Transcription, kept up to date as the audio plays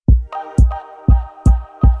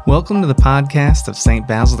Welcome to the podcast of St.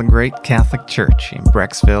 Basil the Great Catholic Church in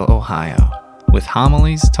Brecksville, Ohio, with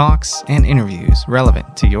homilies, talks, and interviews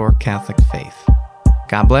relevant to your Catholic faith.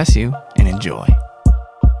 God bless you and enjoy.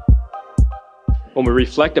 When we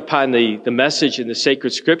reflect upon the message in the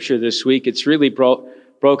sacred scripture this week, it's really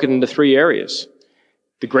broken into three areas.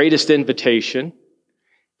 The greatest invitation.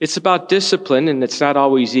 It's about discipline, and it's not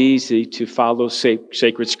always easy to follow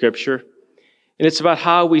sacred scripture. And it's about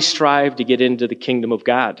how we strive to get into the kingdom of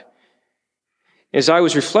God. As I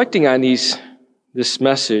was reflecting on this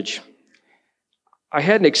message, I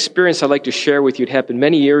had an experience I'd like to share with you. It happened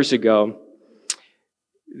many years ago.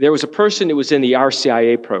 There was a person who was in the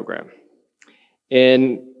RCIA program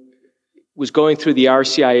and was going through the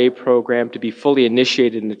RCIA program to be fully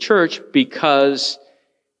initiated in the church because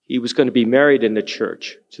he was going to be married in the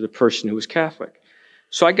church to the person who was Catholic.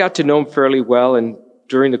 So I got to know him fairly well, and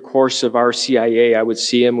during the course of RCIA, I would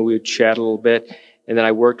see him and we would chat a little bit, and then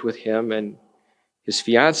I worked with him and his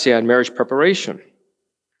fiancée on marriage preparation.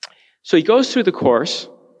 So he goes through the course,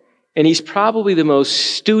 and he's probably the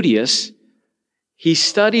most studious. He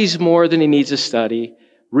studies more than he needs to study,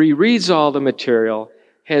 rereads all the material,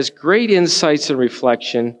 has great insights and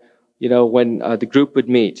reflection, when the group would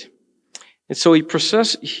meet. And so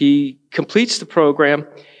he completes the program,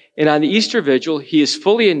 and on the Easter Vigil, he is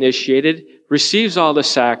fully initiated, receives all the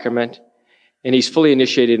sacrament, and he's fully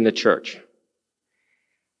initiated in the church.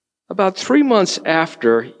 About 3 months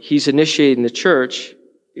after he's initiated in the church,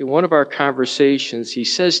 in one of our conversations, he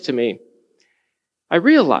says to me, I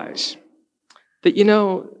realize that,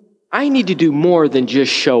 I need to do more than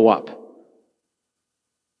just show up.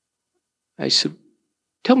 I said,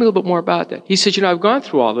 tell me a little bit more about that. He said, I've gone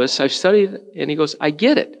through all this, I've studied it, and he goes, I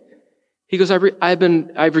get it. He goes,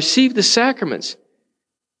 I've received the sacraments.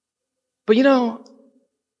 But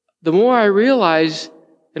the more I realize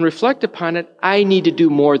and reflect upon it, I need to do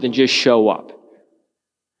more than just show up.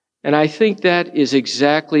 And I think that is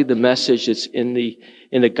exactly the message that's in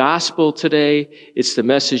the gospel today. It's the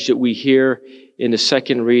message that we hear in the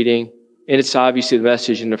second reading, and it's obviously the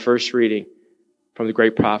message in the first reading from the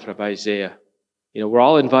great prophet of Isaiah. We're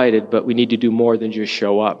all invited, but we need to do more than just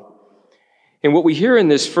show up. And what we hear in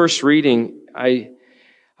this first reading,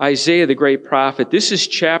 Isaiah the great prophet, this is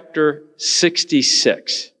chapter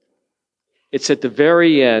 66. It's at the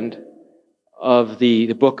very end of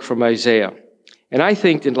the book from Isaiah. And I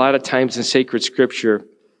think that a lot of times in sacred scripture,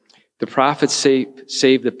 the prophets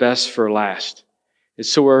save the best for last. And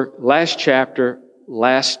so we're last chapter,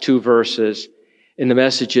 last two verses, and the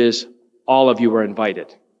message is, all of you are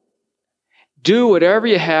invited. Do whatever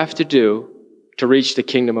you have to do to reach the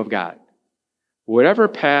kingdom of God. Whatever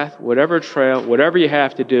path, whatever trail, whatever you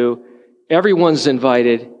have to do, everyone's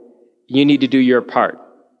invited. You need to do your part.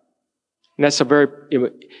 And that's a very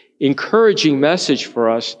encouraging message for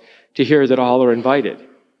us to hear that all are invited.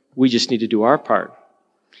 We just need to do our part.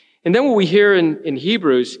 And then what we hear in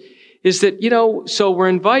Hebrews is that, so we're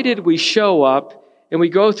invited, we show up, and we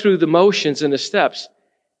go through the motions and the steps.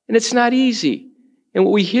 And it's not easy. And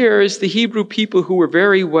what we hear is the Hebrew people who were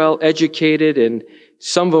very well educated, and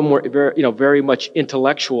some of them were very much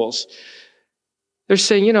intellectuals. They're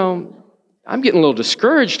saying, I'm getting a little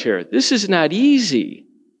discouraged here. This is not easy.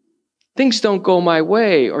 Things don't go my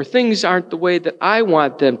way, or things aren't the way that I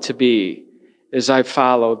want them to be as I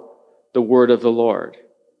follow the word of the Lord.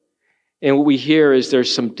 And what we hear is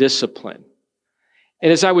there's some discipline.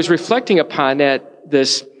 And as I was reflecting upon that,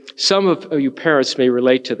 some of you parents may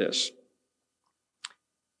relate to this.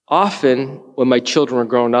 Often, when my children are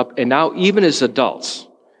growing up, and now even as adults,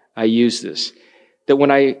 I use this, that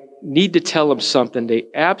when I need to tell them something they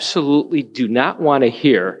absolutely do not want to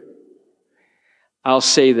hear, I'll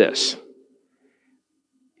say this.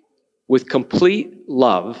 With complete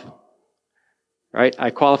love, right? I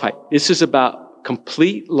qualify. This is about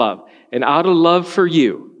complete love. And out of love for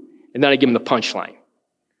you. And then I give them the punchline,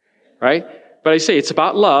 right? But I say it's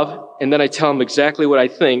about love, and then I tell them exactly what I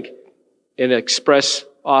think and express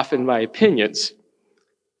often my opinions.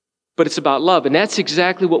 But it's about love. And that's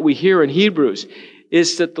exactly what we hear in Hebrews,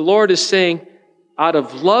 is that the Lord is saying, out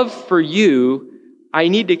of love for you, I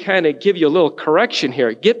need to kind of give you a little correction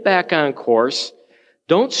here. Get back on course.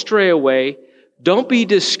 Don't stray away. Don't be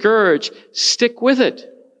discouraged. Stick with it.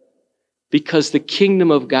 Because the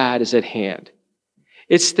kingdom of God is at hand.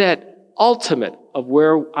 It's that ultimate of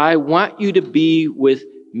where I want you to be with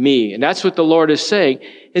me. And that's what the Lord is saying.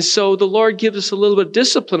 And so the Lord gives us a little bit of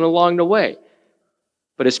discipline along the way.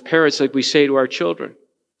 But as parents, like we say to our children,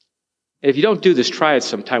 and if you don't do this, try it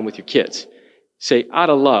sometime with your kids. Say, out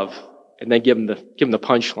of love, and then give them the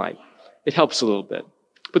punchline. It helps a little bit.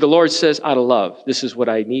 But the Lord says, out of love, this is what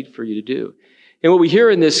I need for you to do. And what we hear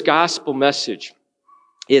in this gospel message,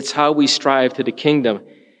 it's how we strive to the kingdom.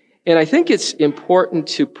 And I think it's important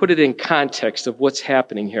to put it in context of what's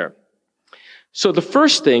happening here. So the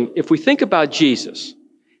first thing, if we think about Jesus,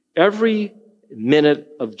 every minute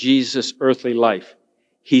of Jesus' earthly life,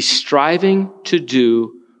 he's striving to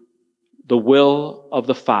do the will of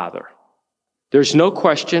the Father. There's no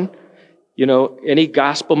question, any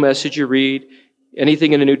gospel message you read,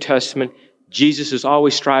 anything in the New Testament, Jesus is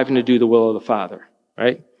always striving to do the will of the Father,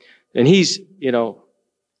 right? And he's,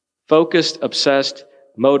 focused, obsessed,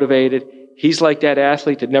 motivated. He's like that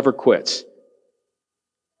athlete that never quits.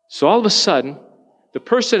 So all of a sudden, the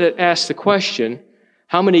person that asked the question,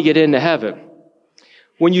 how many get into heaven?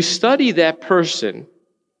 When you study that person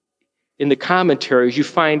in the commentaries, you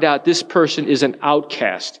find out this person is an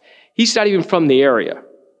outcast. He's not even from the area,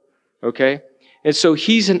 okay? And so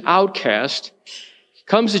he's an outcast. He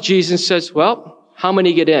comes to Jesus and says, well, how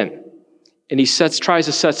many get in? And he tries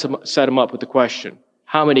to set him up with the question,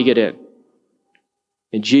 how many get in?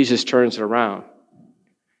 And Jesus turns it around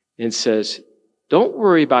and says, don't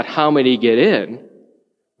worry about how many get in.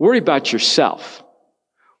 Worry about yourself.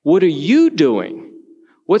 What are you doing?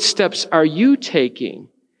 What steps are you taking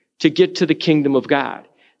to get to the kingdom of God?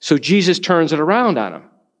 So Jesus turns it around on him.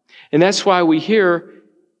 And that's why we hear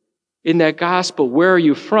in that gospel, where are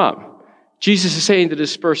you from? Jesus is saying to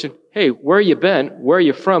this person, hey, where you been? Where are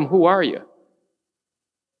you from? Who are you?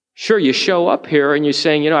 Sure, you show up here and you're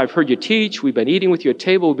saying, I've heard you teach. We've been eating with you at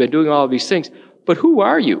table. We've been doing all of these things. But who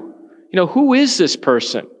are you? Who is this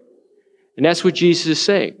person? And that's what Jesus is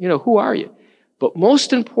saying. Who are you? But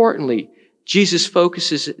most importantly, Jesus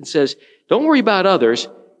focuses and says, don't worry about others.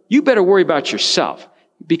 You better worry about yourself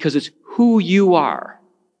because it's who you are.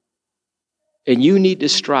 And you need to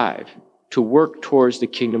strive to work towards the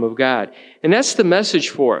kingdom of God. And that's the message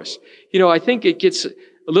for us. I think it gets a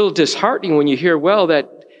little disheartening when you hear, that,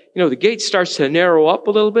 the gate starts to narrow up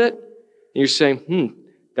a little bit. And you're saying,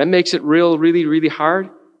 that makes it really, really hard.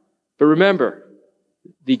 But remember,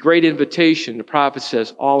 the great invitation, the prophet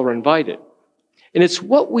says, all are invited. And it's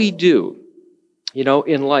what we do,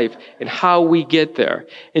 in life and how we get there.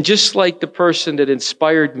 And just like the person that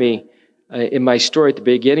inspired me in my story at the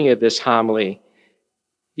beginning of this homily,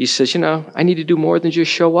 he says, I need to do more than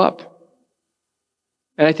just show up.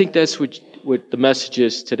 And I think that's what the message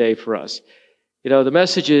is today for us. The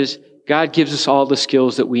message is God gives us all the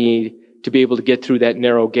skills that we need to be able to get through that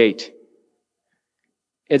narrow gate.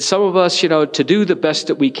 And some of us, to do the best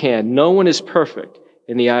that we can. No one is perfect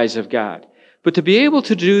in the eyes of God. But to be able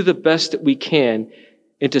to do the best that we can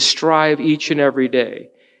and to strive each and every day.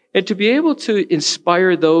 And to be able to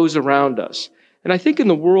inspire those around us. And I think in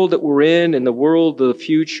the world that we're in the world of the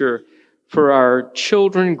future, for our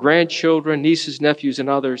children, grandchildren, nieces, nephews, and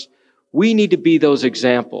others, we need to be those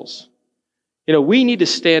examples. We need to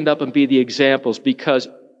stand up and be the examples because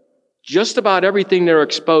just about everything they're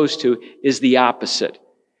exposed to is the opposite.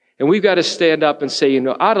 And we've got to stand up and say,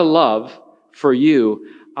 out of love for you,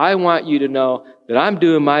 I want you to know that I'm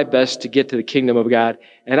doing my best to get to the kingdom of God,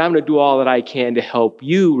 and I'm going to do all that I can to help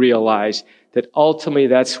you realize that ultimately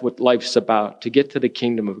that's what life's about, to get to the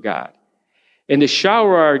kingdom of God. And to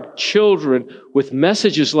shower our children with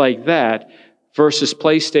messages like that versus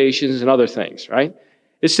PlayStations and other things, right?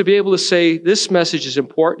 It's to be able to say, this message is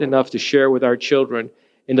important enough to share with our children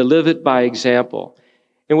and to live it by example.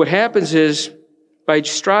 And what happens is, by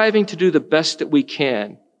striving to do the best that we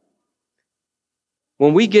can,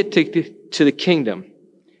 when we get to the kingdom,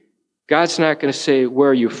 God's not going to say,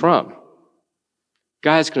 where are you from?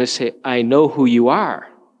 God's going to say, I know who you are.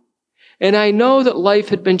 And I know that life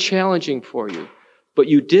had been challenging for you, but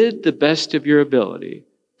you did the best of your ability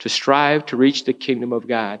to strive to reach the kingdom of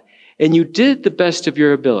God. And you did the best of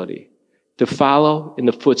your ability to follow in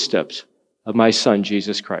the footsteps of my Son,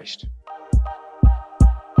 Jesus Christ.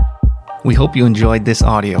 We hope you enjoyed this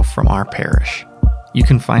audio from our parish. You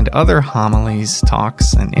can find other homilies,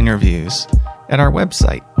 talks, and interviews at our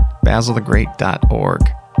website, basilthegreat.org,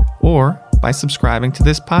 or by subscribing to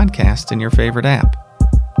this podcast in your favorite app.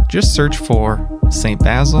 Just search for St.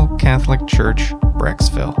 Basil Catholic Church,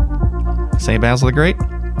 Brecksville. St. Basil the Great,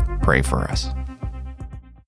 pray for us.